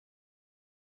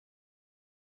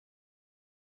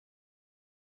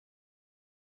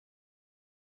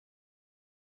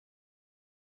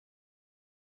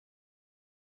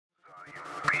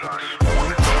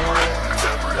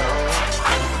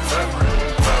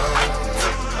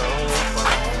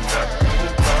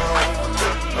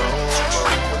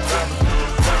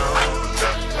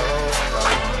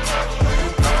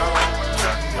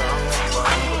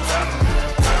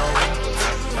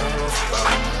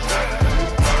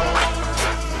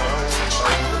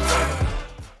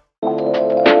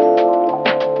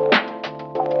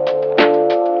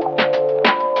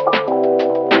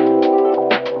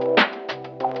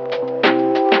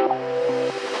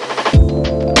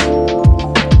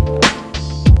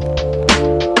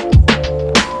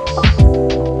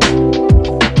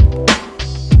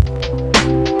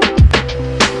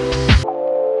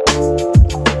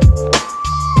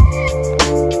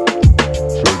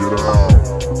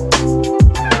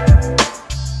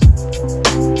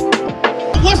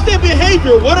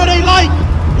behavior? What are they like?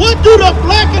 What do the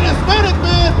black and Hispanic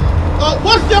man,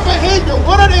 what's their behavior?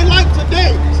 What are they like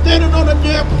today, standing on the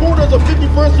damn corners of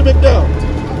 51st and McDowell?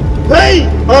 They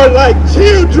are like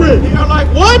children. They are like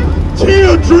what?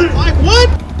 Children. Like what?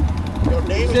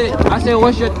 I said,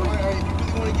 what's your... You want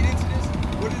to get into this?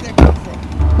 Where did that come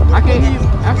from? I can't hear you.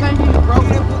 I can't hear you, bro.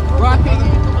 Bro, I can't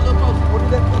hear you. Come a little closer. Where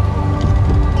did that come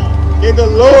from? And the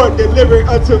Lord delivered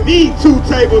unto me 2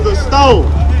 tables of stone,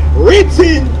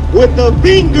 written with the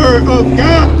finger of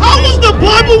God. How was the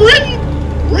Bible written?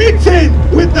 Written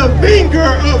with the finger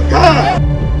of God.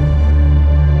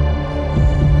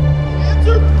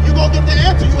 Answer? You gonna get the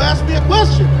answer. You asked me a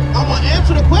question. I'm gonna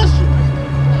answer the question.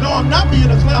 No, I'm not being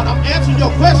a clown. I'm answering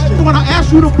your question. When I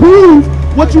asked you to prove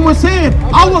what you were saying,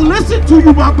 I will listen to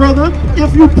you, my brother,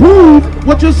 if you prove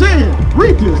what you're saying.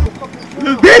 Read this.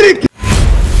 Leviticus.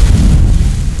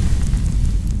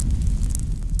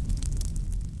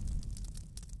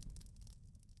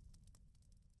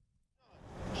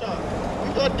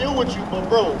 We're gonna deal with you, but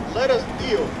bro, let us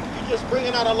deal. You just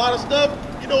bringing out a lot of stuff.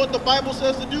 You know what the Bible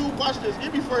says to do? Watch this.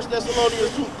 Give me 1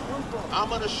 Thessalonians 2. I'm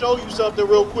gonna show you something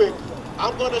real quick.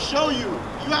 I'm gonna show you.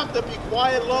 You have to be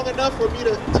quiet long enough for me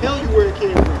to tell you where it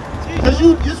came from. Because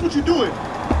this is what you're doing.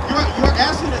 You're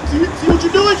asking it. See what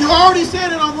you're doing? You're already saying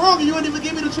that I'm wrong and you didn't even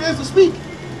give me the chance to speak.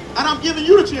 And I'm giving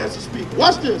you the chance to speak.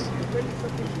 Watch this.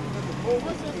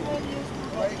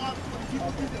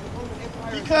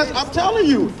 Because I'm telling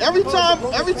you, every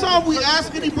time we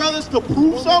ask any brothers to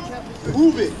prove something,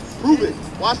 prove it. Prove it.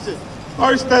 Watch this.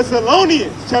 1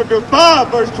 Thessalonians chapter 5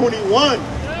 verse 21.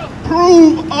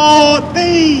 Prove all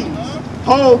things.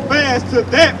 Hold fast to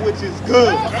that which is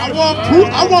good. I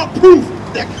want proof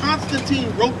that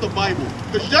Constantine wrote the Bible.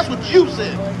 Because that's what you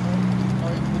said.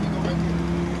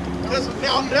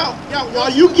 Now, while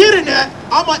you getting that,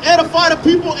 I'm going to edify the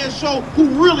people and show who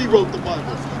really wrote the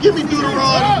Bible. Give me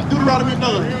Deuteronomy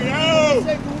 9.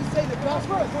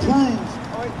 Prove.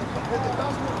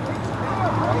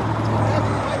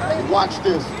 Watch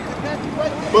this.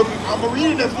 But I'm going to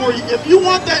read it for you. If you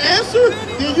want the answer,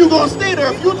 then you're going to stay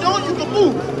there. If you don't, you can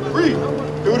move. Read.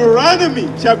 Deuteronomy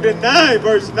chapter 9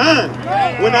 verse 9.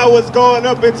 When I was going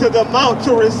up into the mount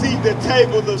to receive the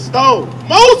tables of stone.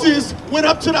 Moses went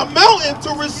up to the mountain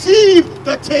to receive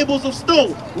the tables of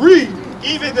stone. Read.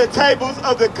 Even the tables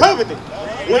of the covenant,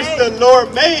 which the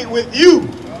Lord made with you.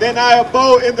 Then I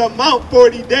abode in the mount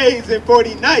 40 days and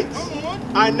 40 nights.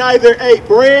 I neither ate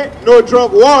bread nor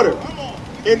drunk water.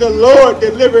 And the Lord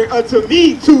delivered unto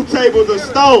me 2 tables of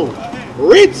stone,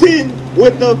 written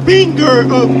with the finger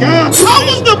of God. How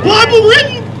was the Bible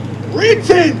written?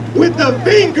 Written with the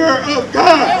finger of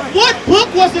God. What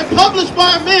book was it published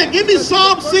by a man? Give me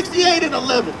Psalm 68 and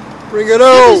 11. Bring it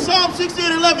on. Give me Psalm 68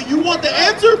 and 11. You want the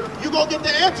answer? You're going to get the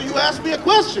answer. You asked me a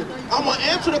question. I'm going to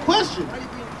answer the question.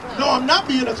 No, I'm not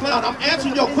being a clown. I'm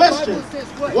answering your question.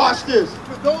 Watch this.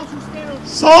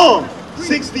 Psalm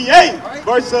 68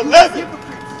 verse 11.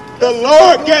 The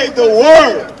Lord gave the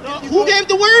word. Who gave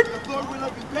the word?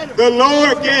 The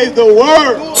Lord gave the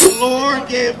word. The Lord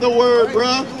gave the word,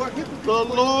 bruh. The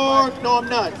Lord, no I'm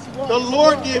not. The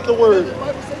Lord gave the word.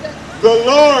 The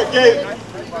Lord gave.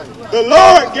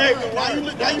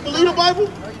 Now you believe the Bible?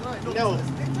 No.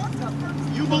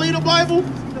 You believe the Bible?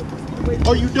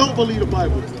 Or you don't believe the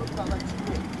Bible?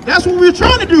 That's what we were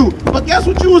trying to do. But guess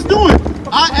what you was doing?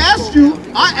 I asked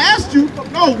you,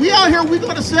 no, we out here, we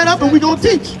gonna set up and we gonna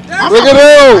teach. I'm Look not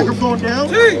at putting the microphone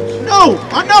down. No,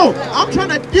 I know. I'm trying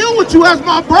to deal with you as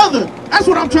my brother. That's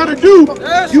what I'm trying to do.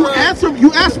 You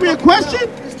ask me a question,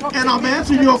 and I'm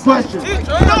answering your question.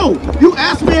 No, you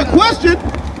ask me a question,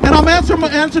 and I'm answering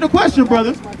the question,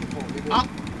 brother.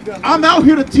 I'm out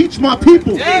here to teach my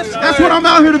people. That's what I'm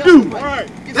out here to do.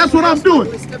 That's what I'm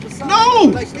doing. No,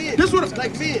 this what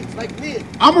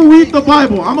I'm gonna read the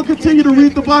Bible. I'm gonna continue to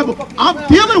read the Bible. I'm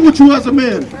dealing with you as a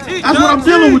man. That's what I'm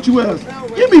dealing with you as.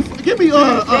 Give me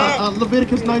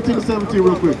Leviticus 19 and 17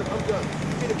 real quick,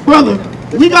 brother.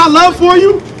 We got love for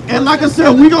you, and like I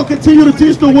said, we gonna continue to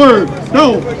teach the word.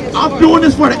 No, I'm doing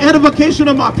this for the edification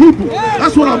of my people.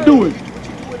 That's what I'm doing.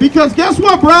 Because guess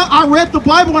what, bro? I read the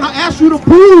Bible and I asked you to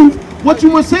prove what you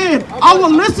were saying. I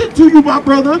will listen to you, my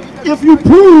brother, if you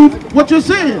prove what you're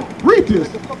saying. Read this.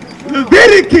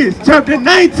 Leviticus chapter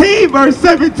 19 verse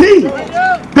 17.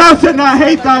 Thou shalt not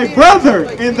hate thy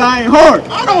brother in thine heart.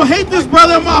 I don't hate this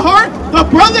brother in my heart. The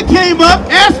brother came up,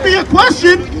 asked me a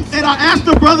question, and I asked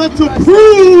the brother to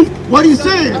prove what he's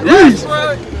saying. Read.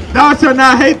 Thou shalt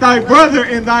not hate thy brother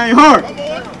in thine heart.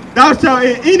 Thou shalt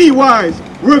in any wise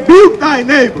rebuke thy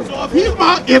neighbor. So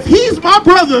if he's my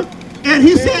brother, and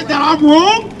he said that I'm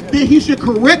wrong, then he should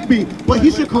correct me. But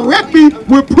he should correct me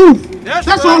with proof.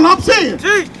 That's all I'm saying.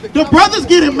 The brother's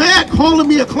getting mad, calling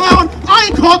me a clown. I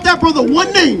ain't called that brother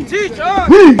one name.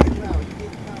 Read.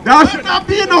 Thou should not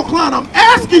be no clown. I'm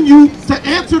asking you to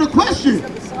answer the question.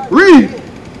 Read.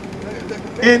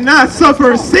 And not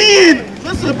suffer sin.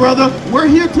 Listen, brother, we're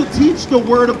here to teach the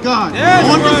word of God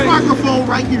on this microphone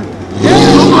right here.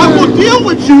 So I will deal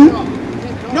with you.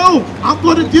 No, I'm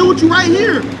going to deal with you right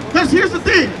here. Because here's the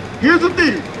thing. Here's the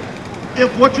thing.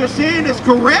 If what you're saying is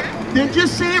correct, then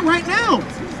just say it right now.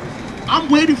 I'm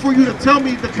waiting for you to tell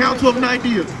me the Council of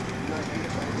Nicaea.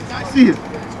 I see it.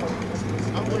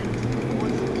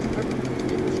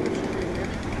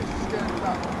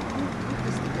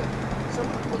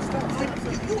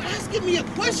 You asking me a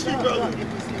question, brother.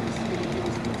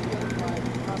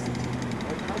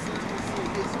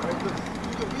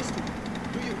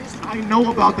 I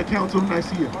know about the Council of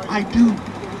Nicaea. I do.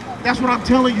 That's what I'm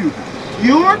telling you.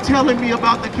 You're telling me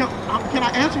about the council. Can I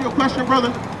answer your question,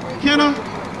 brother? Can I?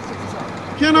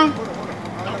 Okay,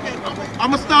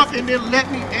 I'm going to stop and then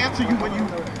let me answer you when you... All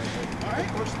right?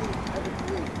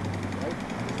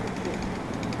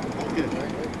 Okay.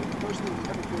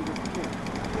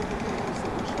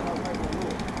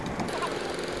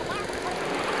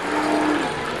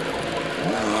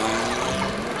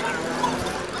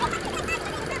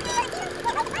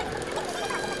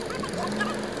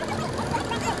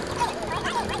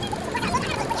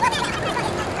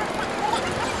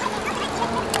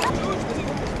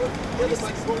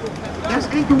 That's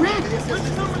incorrect.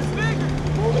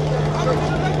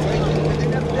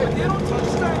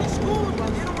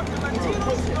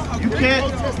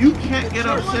 You can't get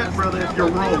upset, brother, if you're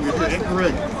wrong, if you're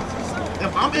incorrect.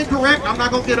 If I'm incorrect, I'm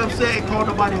not gonna get upset and call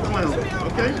nobody a clown.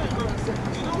 Okay?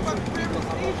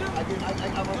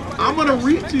 I'm gonna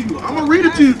read to you. I'm gonna read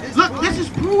it to you. Look, this is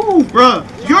proof, bruh.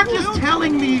 You're just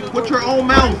telling me with your own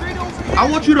mouth. I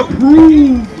want you to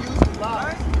prove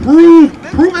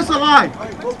it's a lie.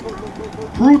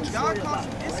 Prove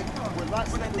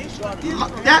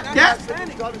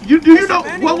do you know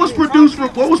what was produced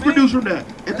from that?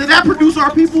 And did that produce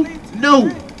our people? No,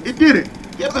 it didn't.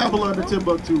 Get Babylon to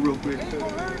Timbuktu real quick.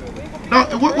 Now,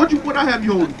 what I have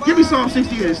you holding? Give me Psalm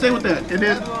 68. Stay with that, and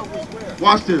then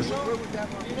watch this.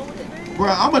 Bro,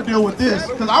 I'm gonna deal with this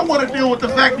because I want to deal with the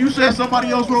fact you said somebody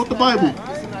else wrote the Bible.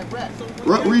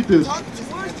 Read this.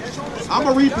 I'm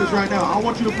gonna read this right now. I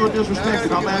want you to feel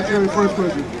disrespected. I'm answering the first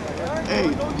question. Hey,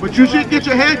 but you should get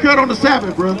your hair cut on the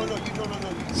Sabbath, bro.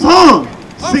 Psalm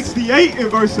 68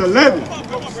 and verse 11.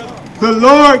 The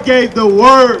Lord gave the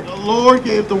word. The Lord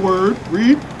gave the word.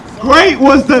 Read. Great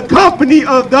was the company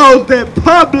of those that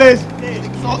published.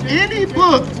 So any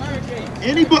book,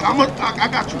 I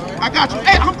got you.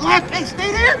 Hey, I'm glad. Hey,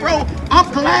 stay there, bro. I'm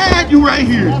glad you right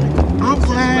here. I'm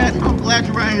glad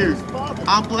you're right here.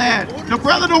 I'm glad. The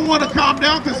brother don't want to calm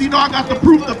down because he know I got the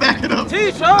proof to back it up.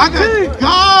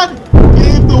 God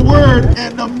gave the word,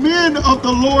 and the men of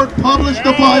the Lord published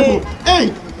the Bible.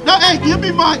 Hey, give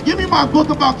me my book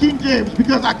about King James,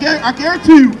 because I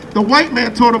guarantee you the white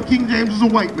man told him King James is a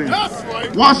white man.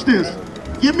 Watch this.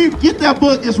 Get that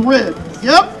book. It's red.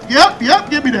 Yep.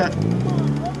 Give me that.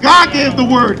 God gave the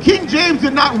word. King James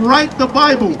did not write the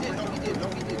Bible.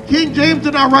 King James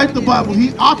did not write the Bible.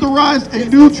 He authorized a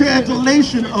new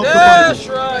translation of the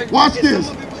Bible. Watch this.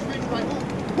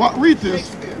 Read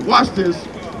this. Watch this.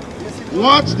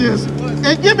 Watch this.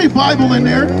 And give me Bible in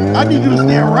there. I need you to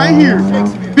stand right here.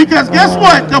 Because guess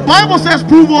what? The Bible says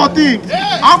prove all things.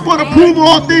 I'm going to prove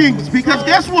all things. Because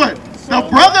guess what? The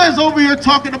brother is over here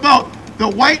talking about the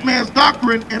white man's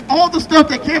doctrine, and all the stuff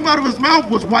that came out of his mouth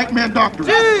was white man doctrine.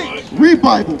 Read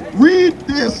Bible. Read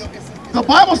this. The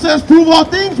Bible says prove all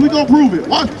things, we're going to prove it.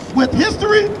 What? With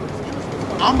history,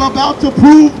 I'm about to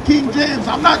prove King James.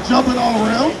 I'm not jumping all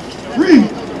around. Read.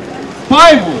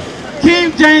 Bible,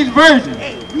 King James Version.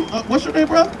 Hey, what's your name,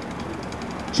 bro?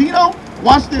 Chino?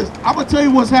 Watch this. I'm going to tell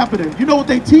you what's happening. You know what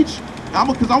they teach?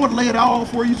 Because I want to lay it out all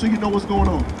for you so you know what's going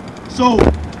on. So,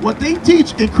 what they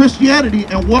teach in Christianity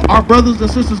and what our brothers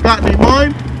and sisters got in their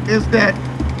mind is that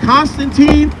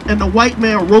Constantine and the white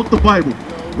man wrote the Bible.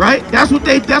 Right? That's what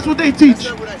they teach.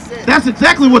 That's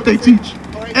exactly what they teach.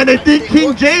 And they think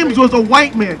King James was a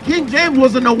white man. King James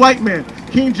wasn't a white man.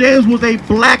 King James was a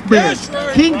black man.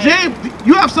 King James,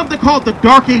 you have something called the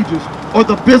Dark Ages or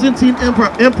the Byzantine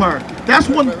Empire. That's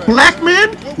when black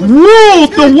men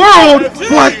ruled the world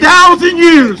for 1,000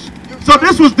 years. So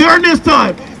this was during this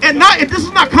time. And this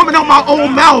is not coming out my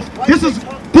own mouth. This is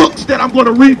books that I'm going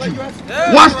to read you.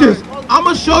 Watch this. I'm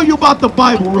going to show you about the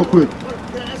Bible real quick.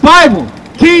 Bible,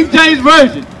 King James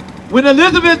Version. When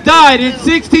Elizabeth died in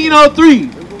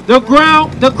 1603, The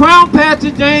crown passed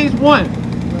to James I,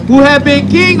 who had been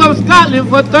king of Scotland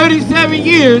for 37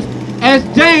 years as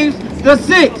James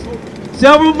VI.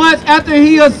 Several months after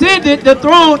he ascended the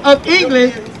throne of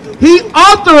England, he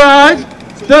authorized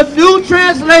the new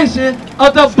translation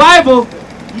of the Bible.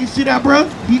 You see that, bro?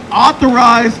 He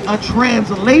authorized a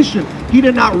translation. He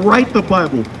did not write the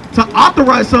Bible. To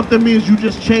authorize something means you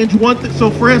just change one thing. So,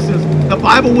 for instance, the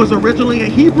Bible was originally in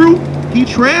Hebrew. He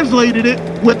translated it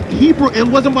with Hebrew. It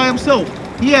wasn't by himself.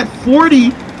 He had 40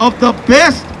 of the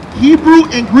best Hebrew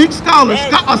and Greek scholars.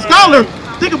 A scholar,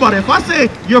 think about it. If I say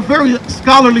you're very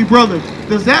scholarly brother,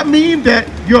 does that mean that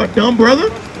you're a dumb brother?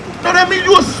 No, that means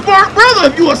you're a smart brother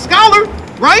if you're a scholar,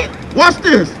 right? Watch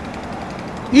this.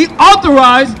 He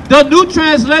authorized the new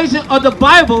translation of the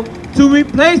Bible to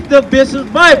replace the Bishop's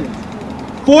Bible.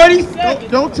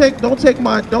 47. Don't take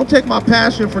my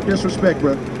passion for disrespect,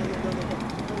 bro.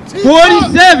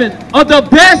 47 of the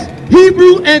best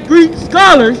Hebrew and Greek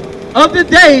scholars of the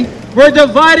day were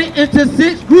divided into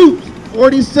 6 groups.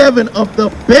 47 of the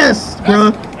best,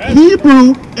 bro,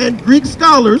 Hebrew and Greek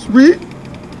scholars. Read.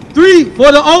 3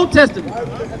 for the Old Testament,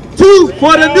 2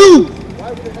 for the New,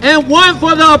 and 1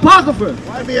 for the Apocrypha.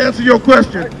 Let me answer your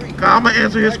question. I'm going to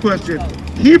answer his question.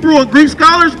 Hebrew and Greek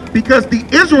scholars, because the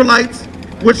Israelites,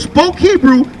 which spoke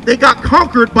Hebrew, they got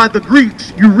conquered by the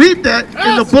Greeks. You read that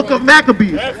in the book of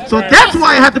Maccabees. So that's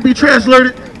why it had to be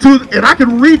translated to, and I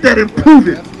can read that and prove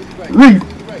it. Read.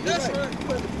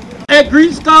 And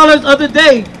Greek scholars of the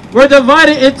day were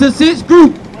divided into 6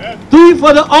 groups, 3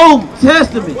 for the Old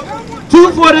Testament,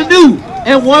 2 for the New,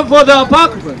 and 1 for the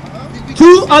Apocrypha.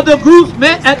 2 of the groups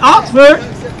met at Oxford,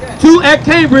 2 at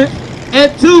Cambridge,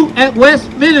 and 2 at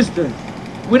Westminster.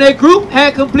 When a group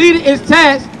had completed its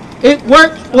task, its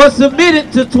work was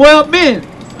submitted to 12 men,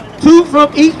 2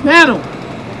 from each panel.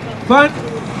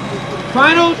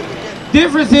 Final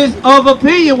differences of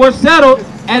opinion were settled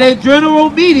at a general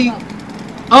meeting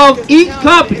of each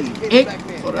company.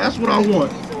 So that's what I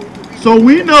want. So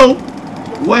we know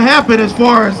what happened as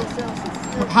far as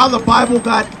how the Bible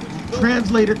got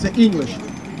translated to English.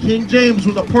 King James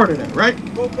was a part of that, right?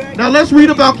 Now let's read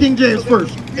about King James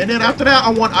first. And then after that, I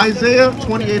want Isaiah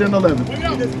 28 and 11.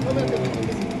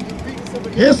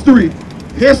 History.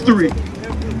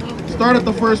 Start at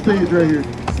the first page right here.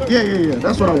 Yeah.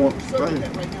 That's what I want. Right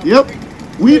here. Yep.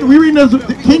 We reading this,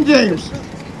 King James.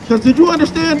 Because did you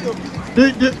understand?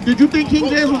 Did you think King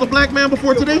James was a black man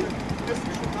before today?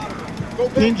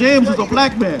 King James is a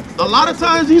black man. A lot of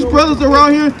times these brothers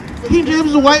around here, King James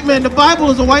is a white man. The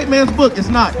Bible is a white man's book. It's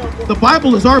not. The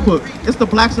Bible is our book. It's the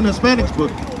blacks and Hispanics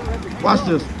book. Watch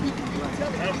this.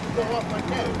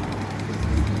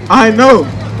 I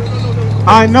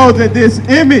know that this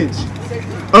image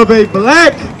of a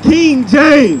black King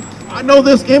James, I know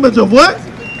this image of what?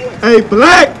 a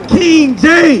black King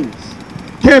James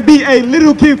can be a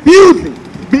little confusing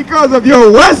because of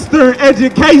your Western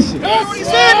education. That's what he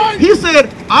said. He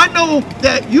said, I know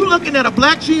that you looking at a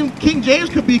black King James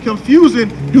could be confusing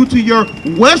due to your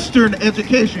Western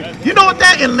education. You know what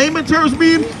that in layman terms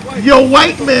means? Your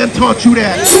white man taught you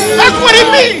that. That's what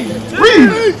it means.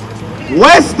 Read.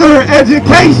 Western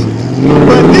education.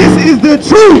 But this is the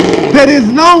truth that is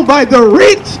known by the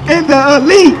rich and the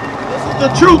elite. This is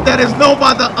the truth that is known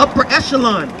by the upper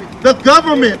echelon, the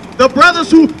government, the brothers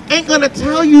who ain't gonna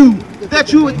tell you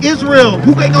that you Israel,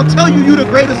 who ain't gonna tell you the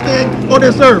greatest thing on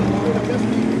this earth.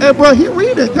 Hey, bro, he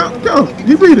read it. Come,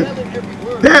 he read it.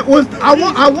 That was I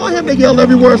want him to yell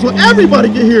every word so everybody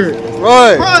can hear it.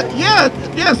 Right. Bro,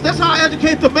 yes, that's how I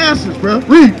educate the masses, bro.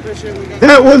 Read.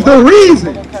 That was the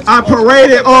reason I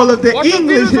paraded all of the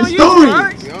English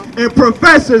historians and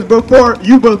professors before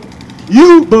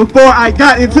I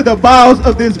got into the bowels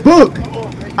of this book.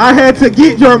 I had to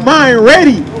get your mind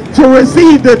ready to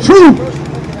receive the truth.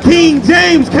 King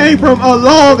James came from a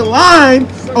long line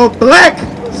of black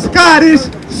Scottish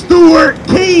Stuart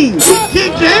kings.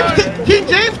 King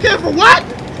James came from what?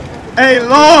 A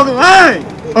long line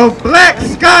of black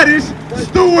Scottish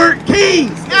Stuart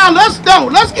kings. Now let's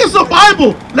get some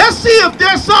Bible. Let's see if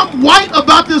there's something white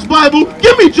about this Bible.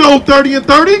 Give me Job 30 and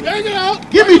 30.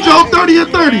 Give me Job 30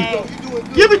 and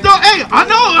 30. Give me Job. Hey, I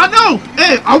know.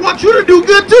 Hey, I want you to do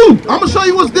good too. I'm gonna show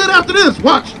you what's good after this.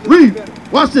 Watch. Read.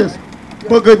 Watch this.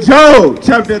 Book of Job,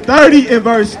 chapter 30 and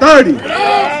verse 30.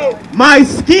 My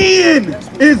skin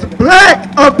is black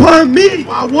upon me.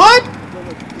 My what?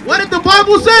 What did the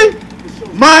Bible say?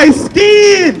 My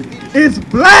skin is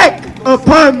black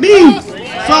upon me.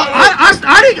 So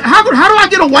I didn't. How do I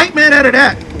get a white man out of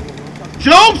that?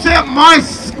 Job said, "My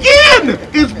skin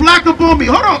is black upon me."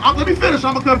 Hold on, let me finish.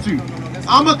 I'm gonna come to you.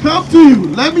 I'm going to come to you.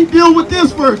 Let me deal with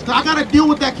this first. I got to deal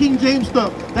with that King James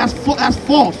stuff. That's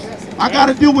false. I got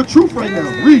to deal with truth right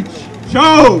now. Read.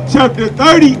 Job chapter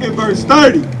 30 and verse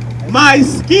 30. My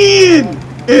skin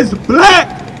is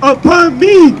black upon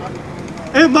me,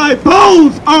 and my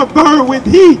bones are burned with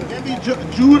heat.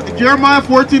 Jeremiah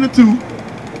 14 and 2.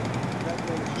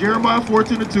 Jeremiah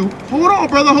 14 and 2. Hold on,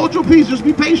 brother. Hold your peace. Just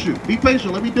be patient. Be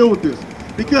patient. Let me deal with this.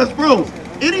 Because, bro,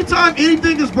 anytime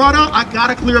anything is brought out, I got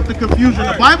to clear up the confusion.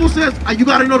 The Bible says you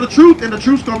got to know the truth, and the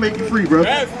truth's going to make you free, bro.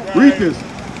 Read this.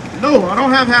 No, I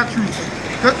don't have half-truth.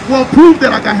 Well, prove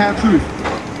that I got half-truth.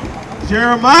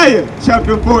 Jeremiah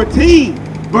chapter 14,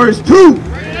 verse 2.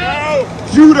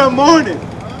 Judah mourning,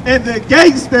 and the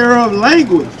gates thereof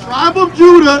language. Tribe of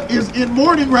Judah is in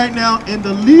mourning right now, and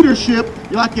the leadership,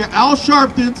 like your Al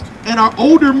Sharptons and our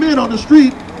older men on the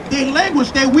street, they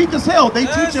language, they weak as hell. They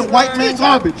teaching white man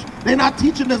garbage. They're not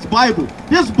teaching this Bible.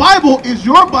 This Bible is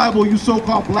your Bible, you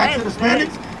so-called blacks and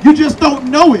Hispanics. You just don't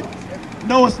know it.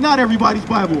 No, it's not everybody's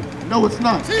Bible. No, it's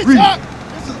not. Read.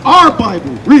 This is our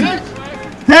Bible. Read.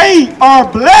 They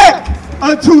are black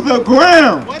unto the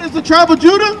ground. What is the tribe of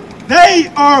Judah?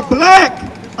 They are black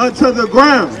unto the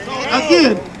ground.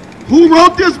 Again, who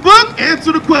wrote this book?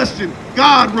 Answer the question.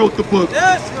 God wrote the book.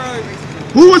 That's right.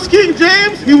 Who was King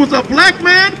James? He was a black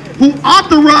man who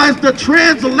authorized the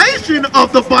translation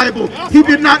of the Bible. He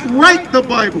did not write the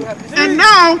Bible. And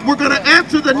now we're going to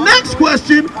answer the next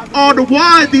question on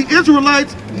why the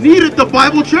Israelites needed the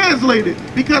Bible translated.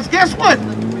 Because guess what?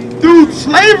 Through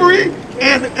slavery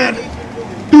and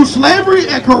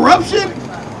corruption,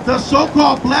 the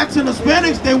so-called blacks and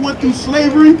Hispanics, they went through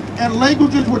slavery and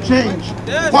languages were changed.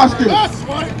 Watch this.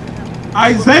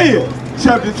 Isaiah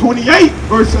chapter 28,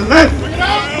 verse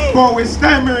 11. For with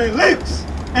stammering lips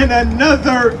and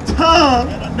another tongue,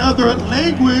 another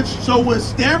language. So with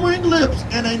stammering lips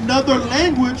and another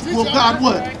language, will God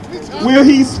what? Will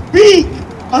he speak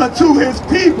unto his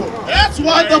people? That's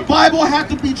why the Bible had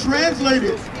to be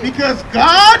translated, because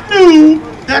God knew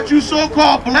that you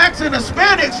so-called blacks and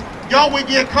Hispanics, y'all would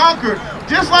get conquered.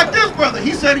 Just like this brother.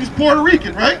 He said he's Puerto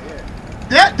Rican, right?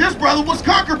 This brother was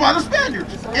conquered by the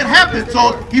Spaniards. It happened,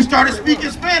 so he started speaking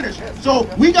Spanish. So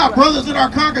we got brothers in our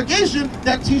congregation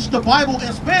that teach the Bible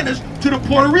in Spanish to the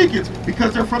Puerto Ricans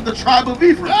because they're from the tribe of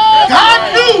Ephraim.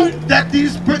 God knew that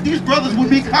these brothers would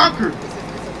be conquered.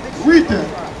 Read that.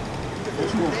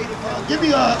 Give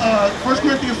me 1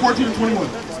 Corinthians 14 and 21.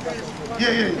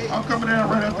 Yeah. I'm coming down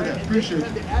right after that. Appreciate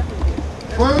it.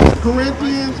 1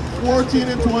 Corinthians 14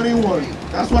 and 21.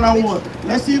 That's what I want.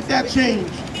 Let's see if that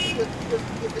changed.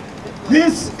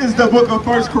 This is the book of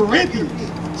 1 Corinthians,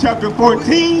 chapter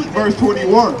 14, verse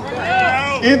 21.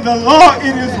 In the law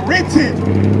it is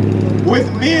written, with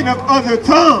men of other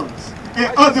tongues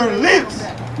and other lips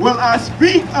will I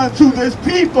speak unto this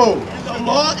people. In the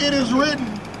law it is written,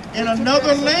 in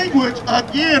another language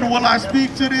again will I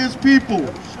speak to this people.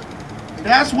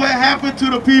 That's what happened to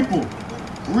the people.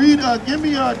 Read, give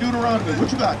me Deuteronomy.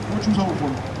 What you got? What you holding for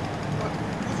me?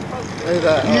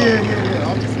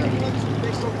 Yeah.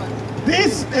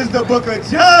 This is the book of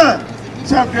John,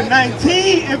 chapter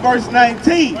 19 and verse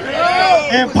 19.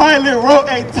 And Pilate wrote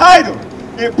a title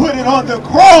and put it on the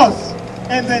cross,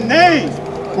 and the name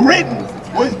written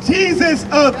was Jesus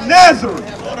of Nazareth.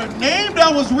 So the name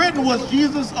that was written was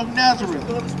Jesus of Nazareth.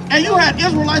 And you had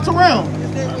Israelites around,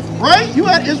 right? You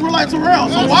had Israelites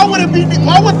around. So why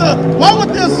would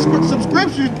this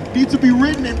subscription need to be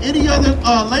written in any other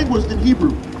language than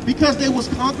Hebrew? Because they was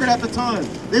conquered at the time.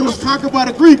 They was conquered by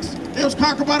the Greeks. They was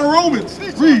conquered by the Romans.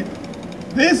 Read.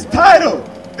 This title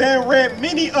then read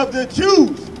many of the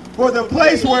Jews, for the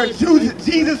place where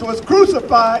Jesus was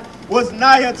crucified was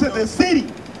nigh unto the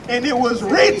city. And it was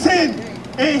written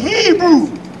in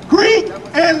Hebrew, Greek,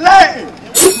 and Latin.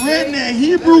 It was written in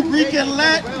Hebrew, Greek, and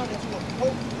Latin.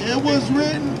 It was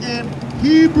written in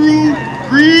Hebrew,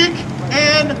 Greek,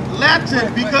 and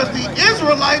Latin because the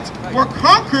Israelites were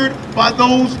conquered by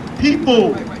those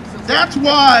people. That's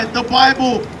why the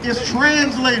Bible is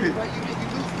translated.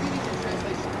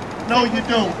 No, you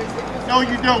don't. No,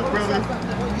 you don't, brother.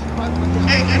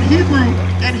 Hey, in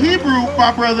Hebrew,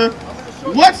 my brother,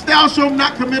 what's thou shalt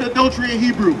not commit adultery in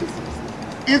Hebrew?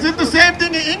 Is it the same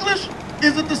thing in English?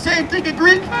 Is it the same thing in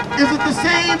Greek? Is it the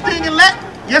same thing in Latin?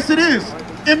 Yes, it is.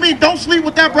 It means don't sleep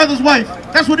with that brother's wife.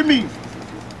 That's what it means.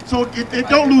 So it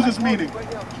don't lose its meaning.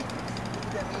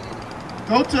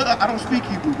 Go to, I don't speak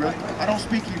Hebrew, bro. I don't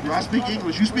speak Hebrew. I speak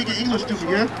English. You speak English to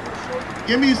me, yeah?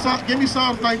 Give me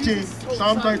Psalms 19.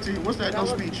 Psalms 19. What's that? No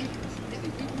speech.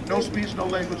 No speech, no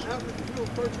language.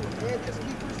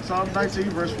 Psalms 19,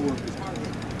 verse 4.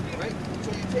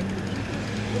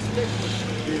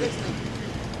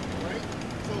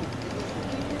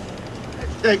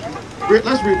 Thank you.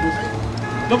 Let's read this.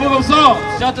 The book of Psalms,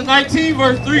 chapter 19,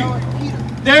 verse 3.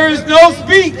 There is no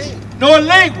speech, nor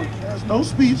language. There's no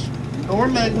speech, nor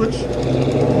language.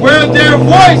 Where their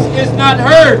voice is not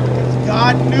heard.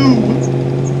 God knew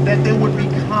that they would be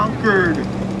conquered.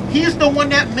 He's the one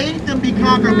that made them be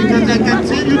conquered because they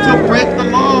continue to break the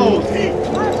laws.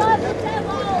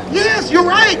 Yes, you're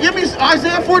right. Give me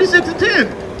Isaiah 46 and 10.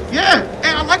 Yeah,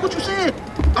 and I like what you said.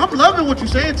 I'm loving what you're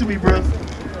saying to me, bro.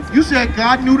 You said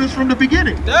God knew this from the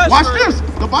beginning. Watch this.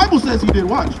 The Bible says he did.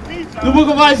 Watch. The book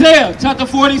of Isaiah, chapter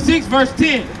 46, verse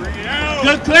 10.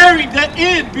 Declaring the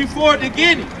end before the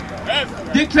beginning.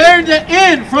 Declaring the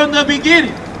end from the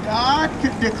beginning. God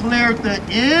declared the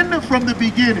end from the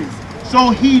beginning.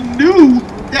 So he knew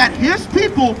that his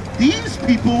people, these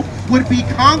people, would be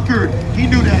conquered. He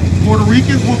knew that Puerto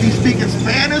Ricans would be speaking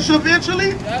Spanish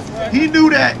eventually. He knew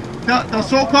that the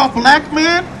so-called black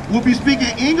man would be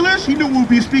speaking English. He knew we would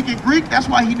be speaking Greek. That's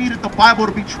why he needed the Bible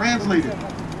to be translated.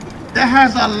 That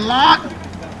has a lot.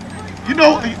 You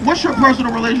know, what's your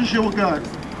personal relationship with God?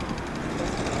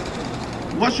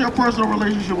 What's your personal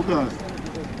relationship with God?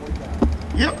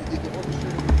 Yep.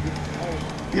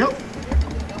 Yep.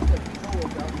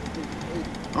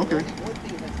 Okay.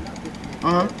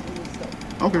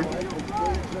 Okay.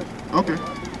 Okay.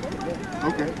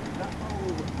 Okay.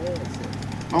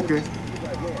 Okay.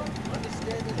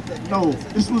 No,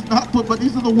 this was not put, but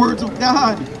these are the words of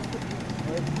God.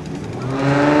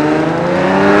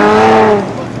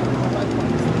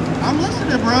 I'm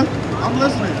listening, bro. I'm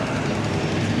listening.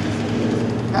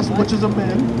 That's which is a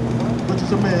man. Which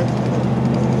is a man.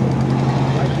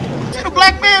 See the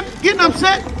black man getting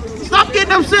upset? Stop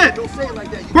getting upset.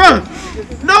 Bruh,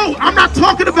 no, I'm not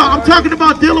talking about, I'm talking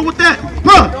about dealing with that.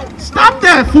 Bruh, stop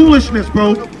that foolishness,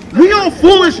 bro. We on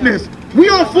foolishness. We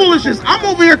on foolishness. I'm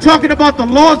over here talking about the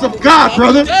laws of God,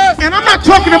 brother. And I'm not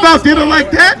talking about dealing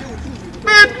like that.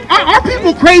 Man, our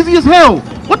people crazy as hell.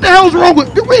 What the hell's wrong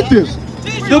with, read this.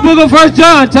 The book of 1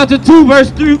 John, chapter 2,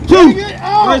 verse 2,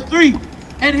 verse 3.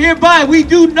 And hereby we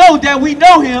do know that we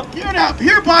know him.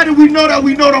 Hereby do we know that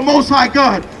we know the Most High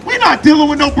God. We're not dealing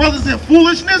with no brothers in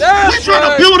foolishness. We're trying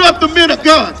to build up the men of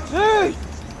God.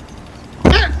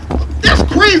 That's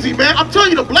crazy, man. I'm telling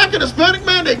you, the black and Hispanic,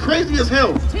 man, they crazy as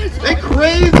hell. They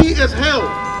crazy as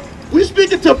hell. We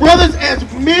speaking to brothers as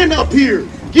men up here,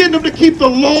 getting them to keep the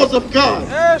laws of God.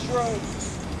 That's right.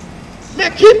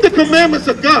 Man, keep the commandments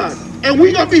of God. And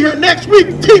we're going to be here next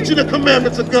week teaching the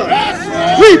commandments of God.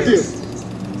 Read this.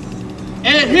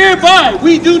 And hereby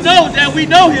we do know that we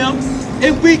know him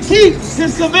if we keep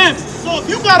his commandments. So if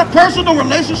you got a personal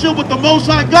relationship with the Most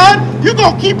High God, you're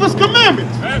going to keep his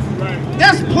commandments. That's right.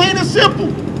 That's plain and simple.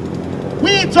 We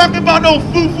ain't talking about no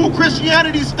foo-foo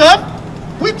Christianity stuff.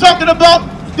 We talking about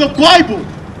the Bible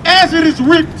as it is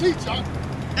written.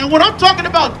 And when I'm talking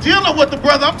about dealing with the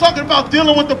brother, I'm talking about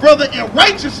dealing with the brother in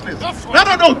righteousness. Not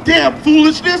on no damn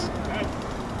foolishness.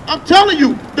 I'm telling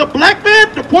you, the black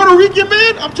man, the Puerto Rican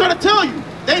man, I'm trying to tell you,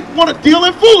 they want to deal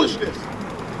in foolishness.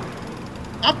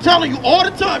 I'm telling you all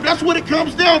the time, that's what it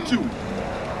comes down to.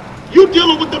 You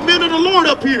dealing with the men of the Lord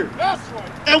up here. That's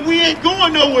right. And we ain't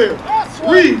going nowhere. That's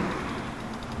right. Read.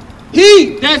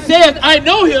 He that saith, I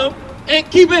know him, and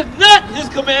keepeth not his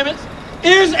commandments,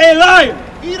 is a liar.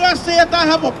 He that saith, I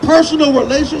have a personal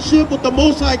relationship with the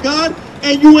Most High God,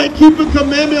 and you ain't keeping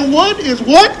commandment 1 is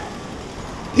what?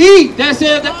 He that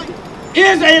saith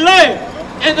is a liar,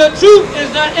 and the truth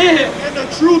is not in him. And the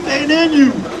truth ain't in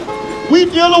you. We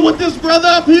dealing with this brother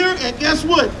up here, and guess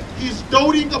what? He's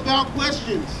doting about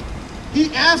questions.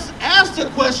 He asks a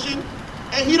question,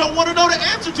 and he don't want to know the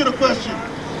answer to the question.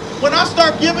 When I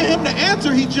start giving him the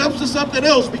answer, he jumps to something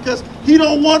else because he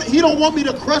don't want me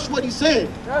to crush what he's saying.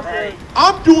 Right.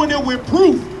 I'm doing it with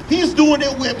proof. He's doing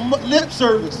it with lip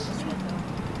service.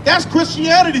 That's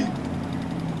Christianity.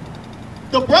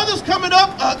 The brothers coming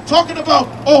up talking about,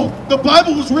 oh, the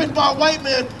Bible was written by a white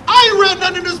man. I ain't read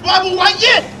none of this Bible white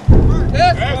yet.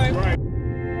 That's right.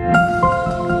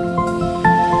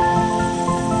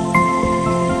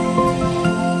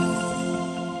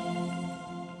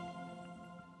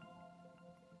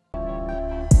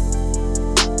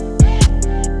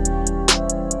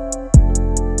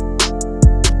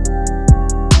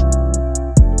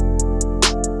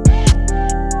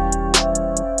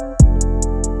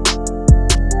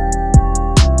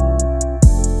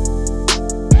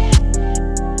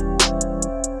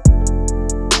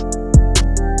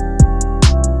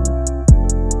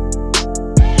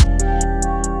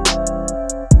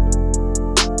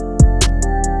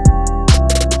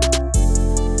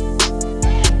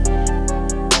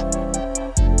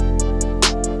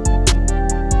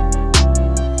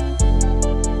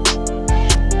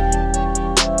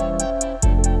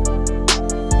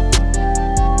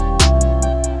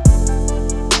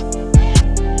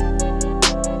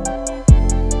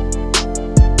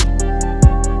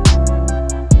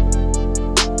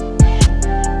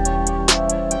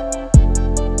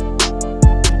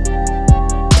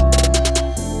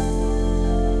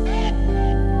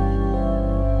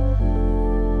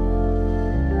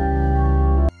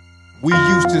 We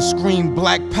used to scream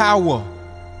black power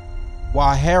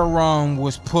while heroin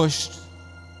was pushed.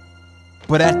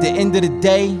 But at the end of the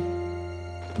day,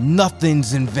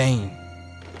 nothing's in vain.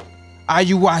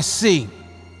 IUIC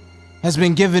has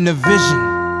been given a vision.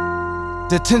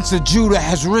 The tents of Judah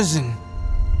has risen.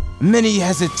 Many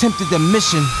has attempted the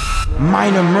mission,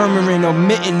 minor murmuring,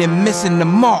 omitting, and missing the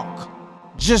mark.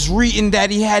 Just reading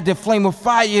that he had the flame of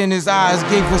fire in his eyes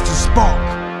gave us the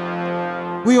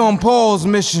spark. We on Paul's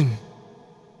mission.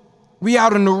 We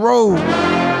out on the road,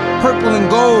 purple and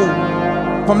gold,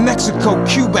 from Mexico,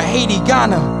 Cuba, Haiti,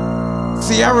 Ghana,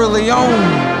 Sierra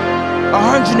Leone.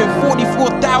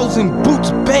 144,000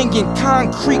 boots banging,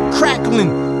 concrete crackling.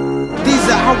 These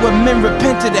are our men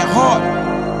repented at heart.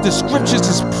 The scriptures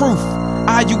is proof.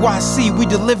 IUIC, we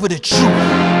deliver the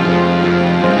truth.